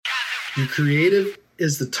Your creative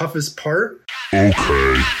is the toughest part.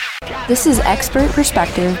 Okay. This is Expert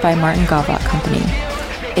Perspective by Martin Gawbot Company.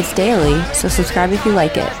 It's daily, so subscribe if you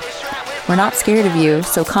like it. We're not scared of you,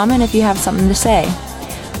 so comment if you have something to say.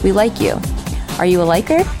 We like you. Are you a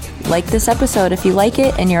liker? Like this episode if you like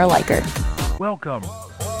it and you're a liker. Welcome.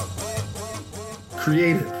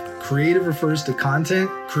 Creative. Creative refers to content.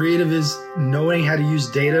 Creative is knowing how to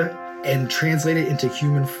use data and translate it into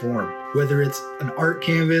human form. Whether it's an art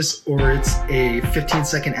canvas or it's a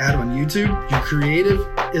 15-second ad on YouTube, your creative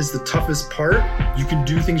is the toughest part. You can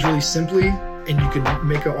do things really simply and you can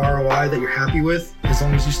make an ROI that you're happy with as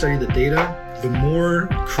long as you study the data. The more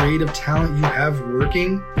creative talent you have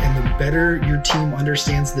working and the better your team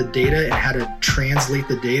understands the data and how to translate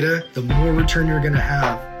the data, the more return you're going to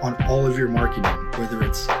have on all of your marketing, whether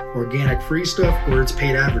it's organic free stuff or it's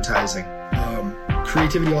paid advertising.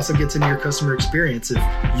 Creativity also gets into your customer experience. If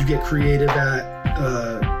you get creative at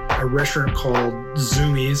a restaurant called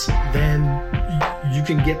Zoomies, then you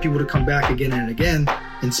can get people to come back again and again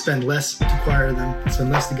and spend less to acquire them,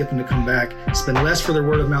 spend less to get them to come back, spend less for their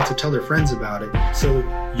word of mouth to tell their friends about it. So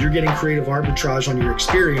you're getting creative arbitrage on your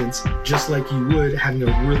experience, just like you would having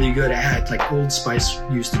a really good ad like Old Spice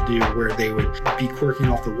used to do, where they would be quirking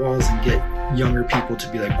off the walls and get younger people to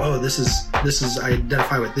be like, oh, this is I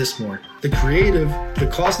identify with this more. The creative, the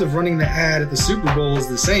cost of running the ad at the Super Bowl is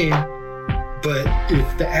the same, but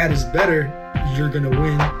if the ad is better, you're going to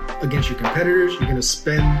win against your competitors. You're going to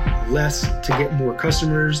spend less to get more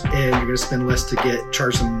customers, and you're going to spend less to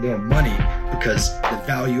charge them more money because the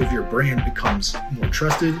value of your brand becomes more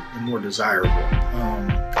trusted and more desirable.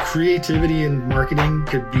 Creativity and marketing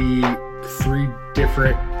could be 3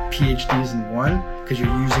 different PhDs in one, because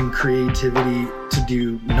you're using creativity to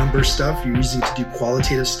do number stuff, you're using it to do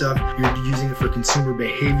qualitative stuff, you're using it for consumer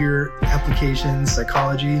behavior applications,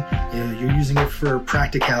 psychology, you're using it for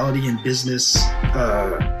practicality and business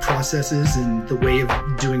processes and the way of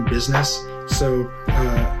doing business. So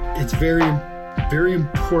it's very, very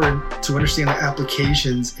important to understand the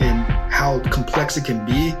applications and how complex it can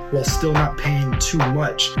be while still not paying too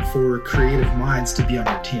much for creative minds to be on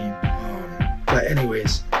your team. But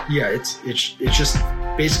anyways, yeah, it's just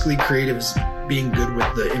basically creative is being good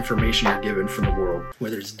with the information you're given from the world,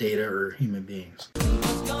 whether it's data or human beings.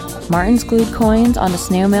 Martin's glued coins onto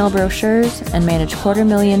snail mail brochures and managed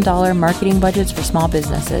 $250,000 marketing budgets for small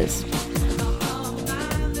businesses.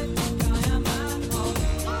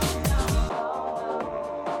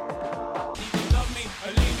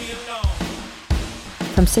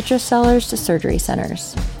 From citrus sellers to surgery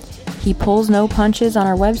centers. He pulls no punches on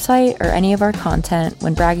our website or any of our content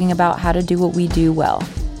when bragging about how to do what we do well.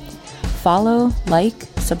 Follow, like,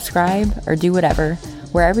 subscribe, or do whatever,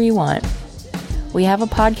 wherever you want. We have a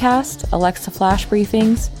podcast, Alexa Flash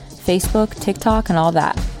Briefings, Facebook, TikTok, and all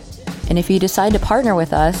that. And if you decide to partner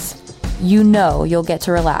with us, you know you'll get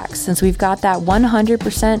to relax since we've got that 100%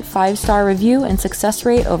 5-star review and success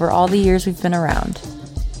rate over all the years we've been around.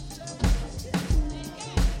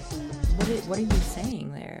 What are you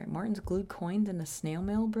saying there? Martin's glued coins in a snail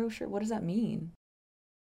mail brochure? What does that mean?